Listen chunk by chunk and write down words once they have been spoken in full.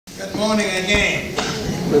Good morning again.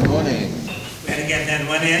 Good morning. Better get that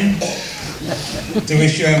one in to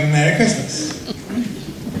wish you a Merry Christmas.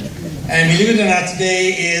 And believe it or not, today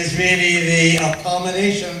is really the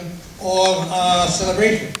culmination of our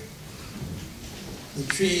celebration. The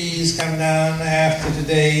trees come down after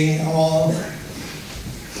today, all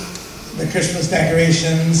the Christmas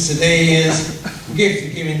decorations. Today is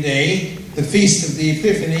gift giving day, the feast of the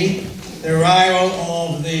Epiphany, the arrival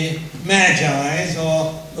of the Magi,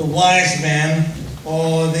 or the wise men,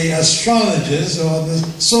 or the astrologers, or the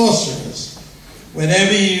sorcerers.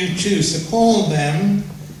 Whatever you choose to call them,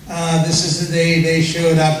 this is the day they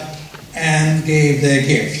showed up and gave their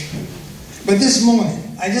gift. But this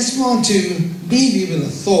morning, I just want to leave you with a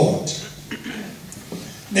thought.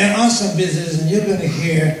 There are some visitors, and you're going to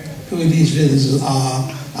hear who these visitors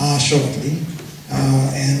are shortly.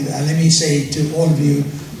 And let me say to all of you,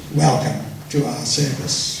 welcome to our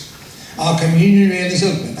service. Our communion rail is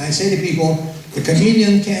open. I say to people, the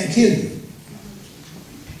communion can't kill you.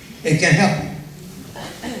 It can help you.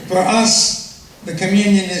 For us, the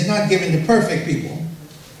communion is not given to perfect people.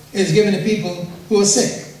 It's given to people who are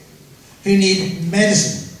sick, who need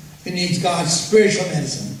medicine, who needs God's spiritual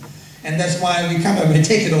medicine. And that's why we come up and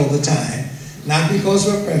take it all the time. Not because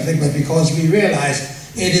we're perfect, but because we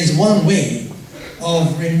realize it is one way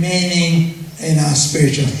of remaining in our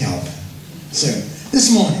spiritual health. So,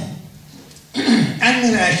 this morning, I'm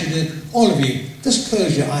going to ask you to, all of you, just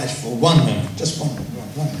close your eyes for 1 moment. Just one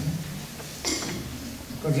minute.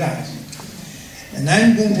 Close your eyes. And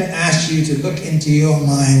I'm going to ask you to look into your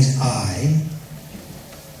mind's eye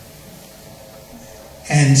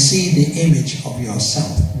and see the image of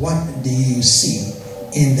yourself. What do you see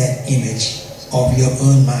in that image of your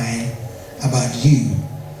own mind about you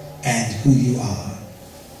and who you are?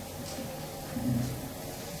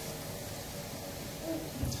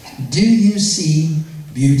 Do you see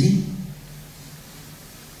beauty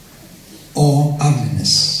or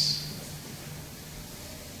ugliness?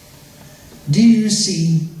 Do you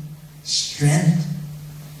see strength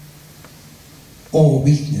or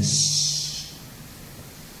weakness?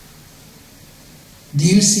 Do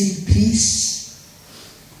you see peace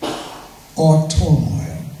or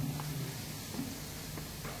turmoil?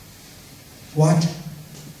 What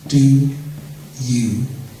do you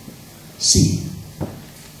see?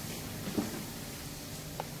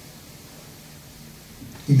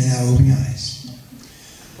 You may now open your eyes.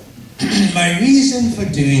 My reason for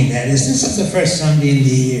doing that is this is the first Sunday in the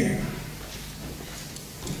year.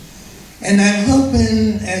 And I'm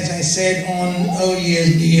hoping, as I said on New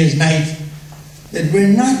Year's night, that we're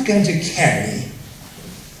not going to carry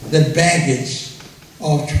the baggage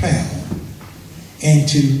of 12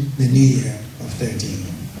 into the new year of 13.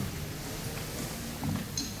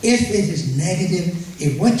 If it is negative,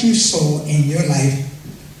 if what you saw in your life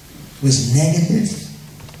was negative,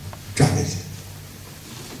 drop it.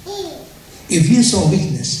 If you saw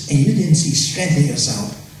weakness and you didn't see strength in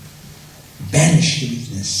yourself, banish the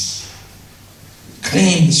weakness.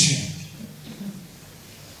 Claim the strength.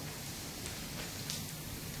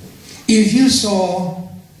 If you saw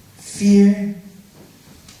fear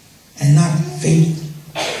and not faith,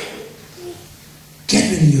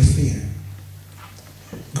 get rid of your fear.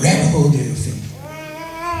 Grab a hold of your faith.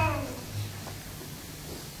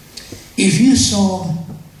 If you saw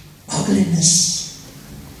ugliness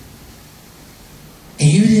and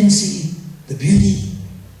you didn't see the beauty,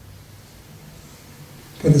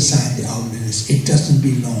 put aside the ugliness. It doesn't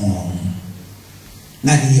belong.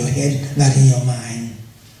 Not in your head, not in your mind,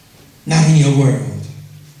 not in your world.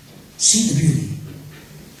 See the beauty.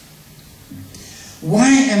 Why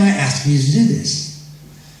am I asking you to do this?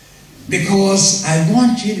 Because I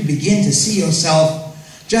want you to begin to see yourself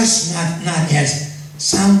just not as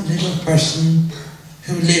some little person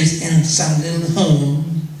who lives in some little home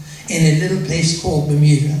in a little place called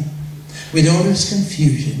Bermuda with all its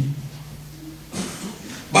confusion.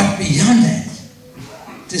 But beyond that,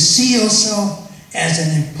 to see yourself as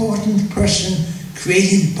an important person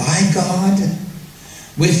created by God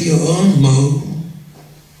with your own mode.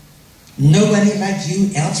 Nobody like you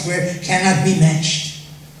elsewhere cannot be matched.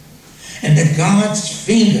 And that God's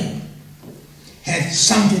finger had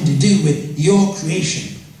something to do with your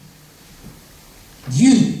creation.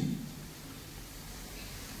 You,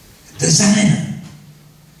 designer,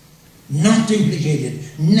 not duplicated,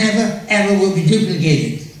 never ever will be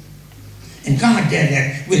duplicated. And God did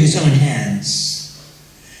that with his own hands.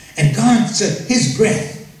 And God took his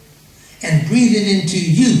breath and breathed it into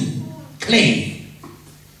you, clay,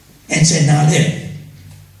 and said, now live.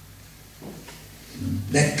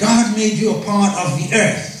 That God made you a part of the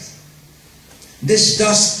earth. This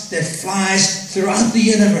dust that flies throughout the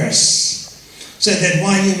universe, so that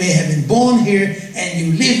while you may have been born here and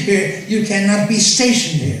you live here, you cannot be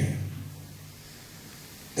stationed here.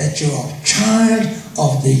 That you're a child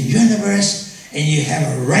of the universe and you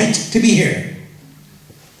have a right to be here.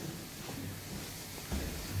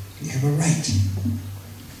 You have a right.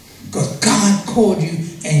 Because God called you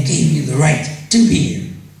and gave you the right to be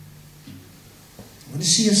here. I want to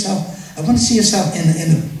see yourself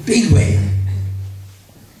in a big way.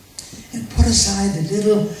 And put aside the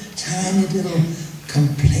little, tiny little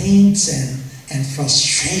complaints and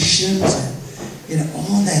frustrations and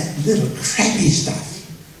all that little crappy stuff.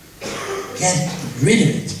 Get rid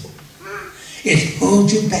of it. It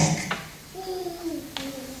holds you back.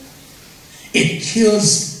 It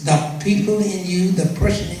kills the people in you, the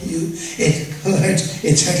person in you. It hurts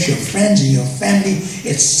your friends and your family.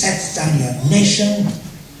 It sets down your nation,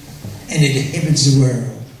 and it inhibits the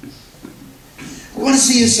world. I want to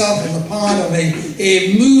see yourself as a part of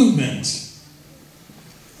a movement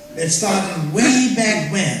that started way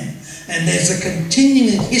back when, and there's a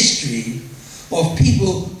continuing history of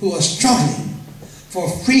people who are struggling for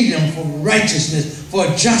freedom, for righteousness, for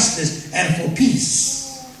justice, and for peace.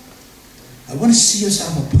 I want to see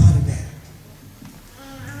yourself a part of that.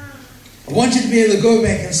 I want you to be able to go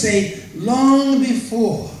back and say, long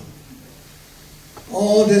before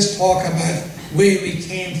all this talk about where we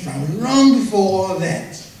came from, long before all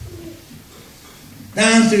that,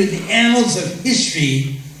 down through the annals of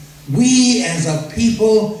history, we as a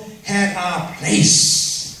people had our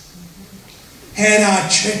place, had our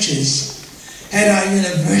churches, had our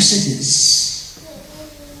universities,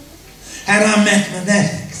 had our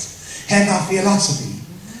mathematics, had our philosophy,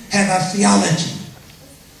 had our theology.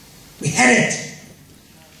 We had it.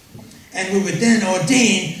 And we were then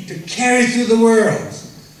ordained to carry through the world.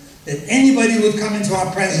 That anybody who would come into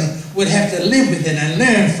our presence would have to live with it and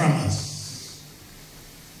learn from us.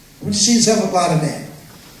 I want to see yourself a part of that.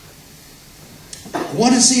 I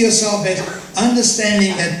want to see yourself as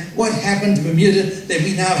understanding that what happened to Bermuda, that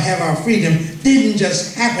we now have our freedom, didn't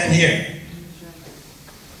just happen here.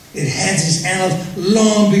 It had its annals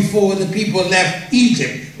long before the people left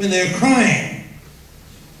Egypt when they were crying.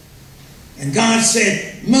 And God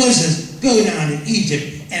said, Moses, go down to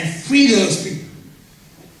Egypt and free those people.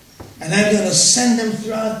 And I'm going to send them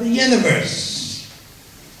throughout the universe.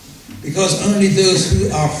 Because only those who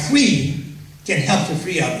are free can help to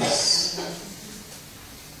free others.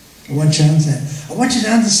 I want you to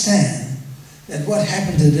understand that what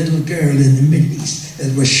happened to the little girl in the Middle East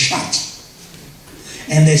that was shot.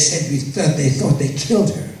 And they said they thought they killed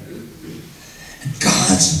her. And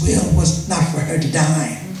God's will was not for her to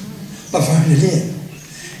die, but for her to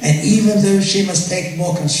live. And even though she must take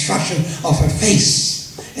more construction of her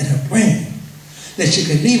face and her brain, that she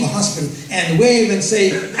could leave a hospital and wave and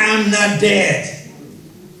say, I'm not dead.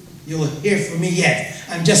 You'll hear from me yet.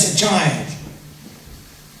 I'm just a child.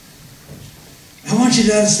 I want you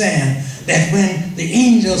to understand that when the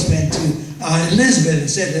angels went to Elizabeth and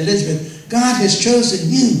said to Elizabeth, God has chosen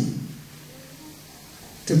you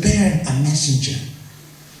to bear a messenger,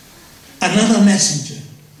 another messenger,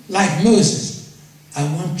 like Moses. I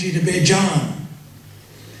want you to bear John.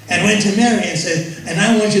 And went to Mary and said, and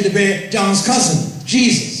I want you to bear John's cousin,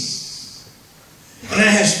 Jesus. And I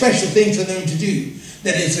have special things for them to do.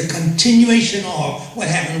 That is a continuation of what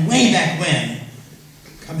happened way back when,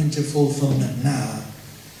 coming to fulfillment now.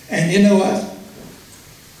 And you know what?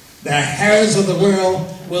 The Herods of the world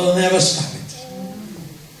will never stop it.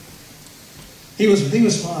 He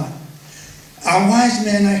was smart. Our wise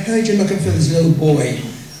man, I heard you looking for this little boy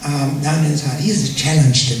down in his heart. He's a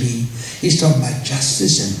challenge to me. He's talking about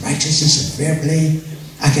justice and righteousness and fair play.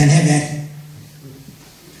 I can have that.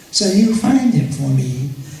 So you find him for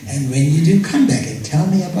me, and when you do, come back and tell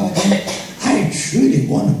me about him. I truly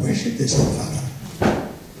want to worship this little fellow.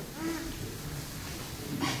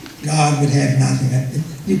 God would have nothing.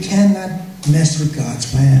 You cannot mess with God's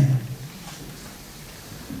plan.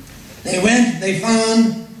 They went, they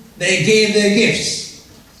found, they gave their gifts.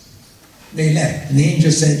 They left. And the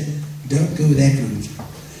angel said, don't go that route.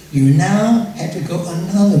 You now have to go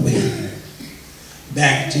another way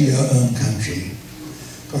back to your own country.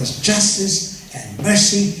 Because justice and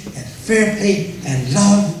mercy and fair play and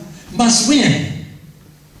love must win.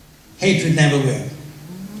 Hatred never will.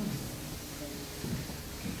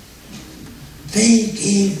 They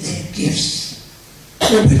gave their gifts.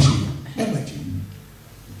 What about you? What about you?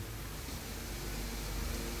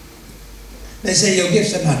 They say your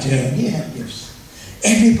gifts are not your own. You have gifts.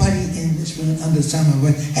 Everybody in this room under the sound of my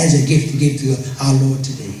voice has a gift to give to our Lord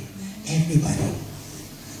today. Everybody.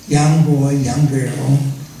 Young boy, young girl,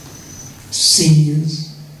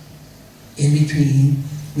 seniors, in between.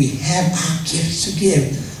 We have our gifts to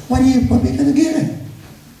give. What are we going to give him?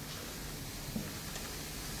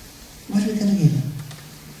 What are we going to give him?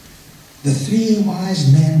 The 3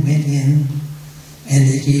 wise men went in and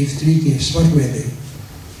they gave 3 gifts. What were they?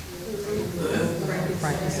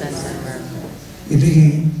 You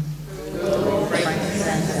begin.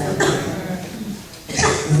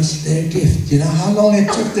 That was their gift. You know how long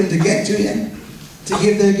it took them to get to him? To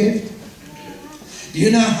give their gift? Do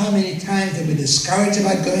you know how many times they were discouraged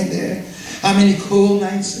about going there? How many cold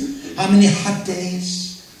nights? How many hot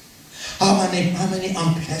days? How many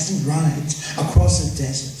unpleasant rides across the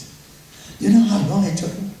desert? Do you know how long it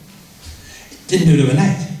took them? It didn't do it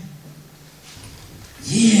overnight.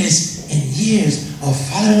 Years and years of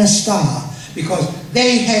following a star, because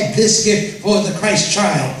they had this gift for the Christ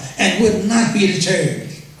child and would not be deterred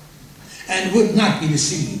and would not be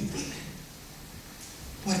deceived.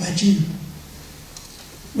 What about you?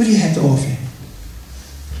 What do you have to offer?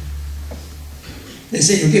 They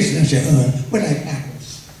say your gifts are not your own. We're like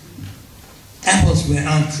apples. Apples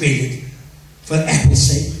aren't created for apple's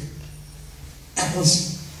sake.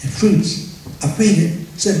 Apples and fruits are created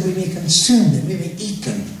so that we may consume them, we may eat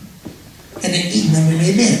them. And in eating them we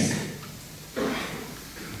may live.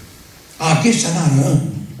 Our gifts are not our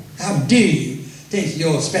own. How dare you take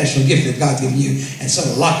your special gift that God gave you and sort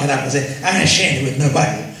of lock it up and say, I'm not sharing it with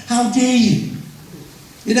nobody. How dare you?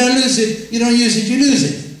 You don't lose it, you don't use it, you lose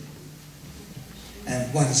it.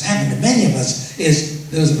 And what has happened to many of us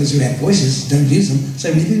is those of us who have voices don't use them,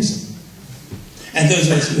 so we lose them. And those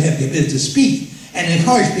of us who have the ability to speak and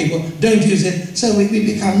encourage people don't use it, so we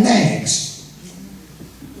become nags.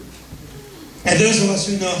 And those of us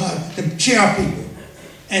who know how to cheer up people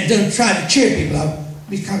and don't try to cheer people up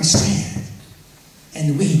become sad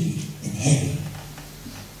and weighty and heavy.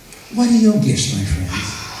 What are your gifts, my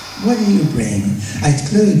friends? What do you bring? I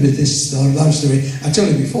conclude with this love story. I told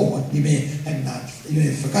you before. You may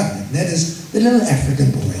have forgotten it. That is the little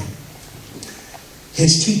African boy.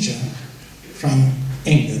 His teacher from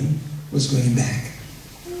England was going back,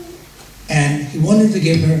 and he wanted to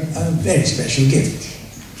give her a very special gift.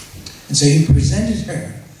 And so he presented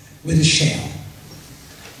her with a shell.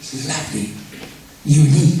 This lovely,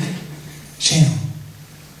 unique shell.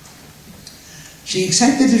 She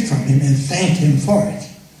accepted it from him and thanked him for it.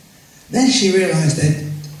 Then she realized that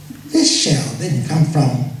this shell didn't come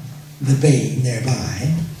from the bay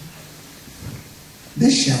nearby.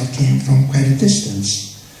 This shell came from quite a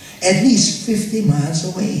distance, at least 50 miles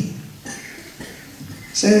away.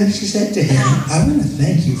 So she said to him, I want to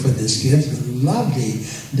thank you for this gift, a lovely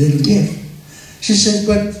little gift. She said,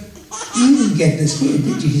 but you didn't get this here,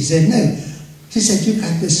 did you? He said, no. She said, you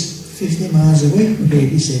got this 50 miles away from here.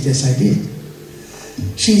 He said, yes, I did.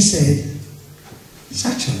 She said,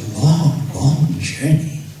 such a long, long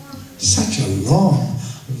journey. Such a long,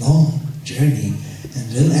 long journey. And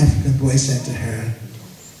the little African boy said to her,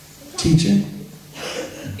 teacher,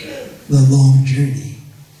 the long journey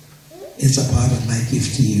is a part of my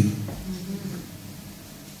gift to you.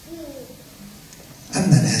 I'm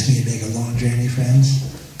not asking you to make a long journey, friends.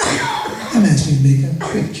 I'm asking you to make a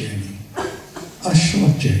quick journey, a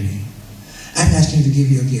short journey. I'm asking you to give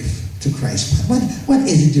your gift to Christ. What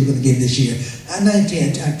is it you're going to give this year?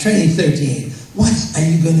 2013. What are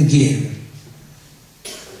you going to give?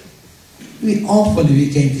 We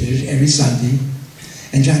came to church every Sunday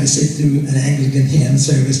and try to sit through an Anglican hymn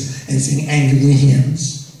service and sing Anglican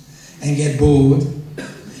hymns and get bored.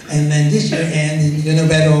 And then this year, and you're no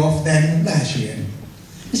better off than last year.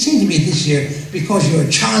 It seems to me this year, because you're a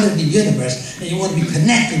child of the universe and you want to be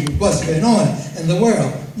connected with what's going on in the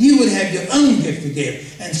world, you would have your own gift to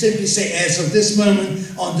give and simply say, as of this moment,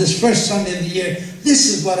 on this first Sunday of the year, this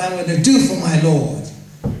is what I'm going to do for my Lord.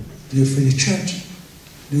 Do it for your church,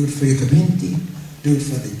 do it for your community, do it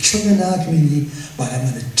for the children in our community, but I'm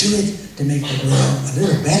going to do it to make the world a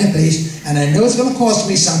little better place. And I know it's going to cost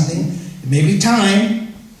me something. It may be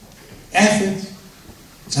time, effort,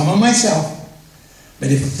 some of myself.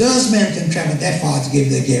 But if those men can travel that far to give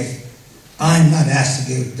their gift, I'm not asked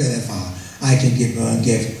to go that far. I can give my own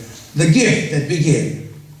gift. The gift that we give,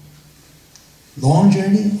 long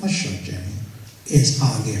journey or short journey, is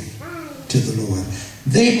our gift to the Lord.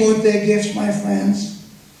 They brought their gifts, my friends.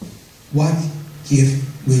 What gift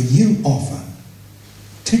will you offer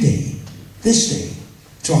today, this day,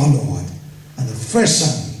 to our Lord on the first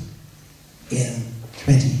Sunday in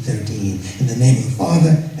 2013? In the name of the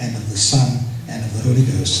Father, and of the Son, and of the Holy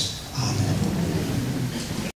Ghost. Amen.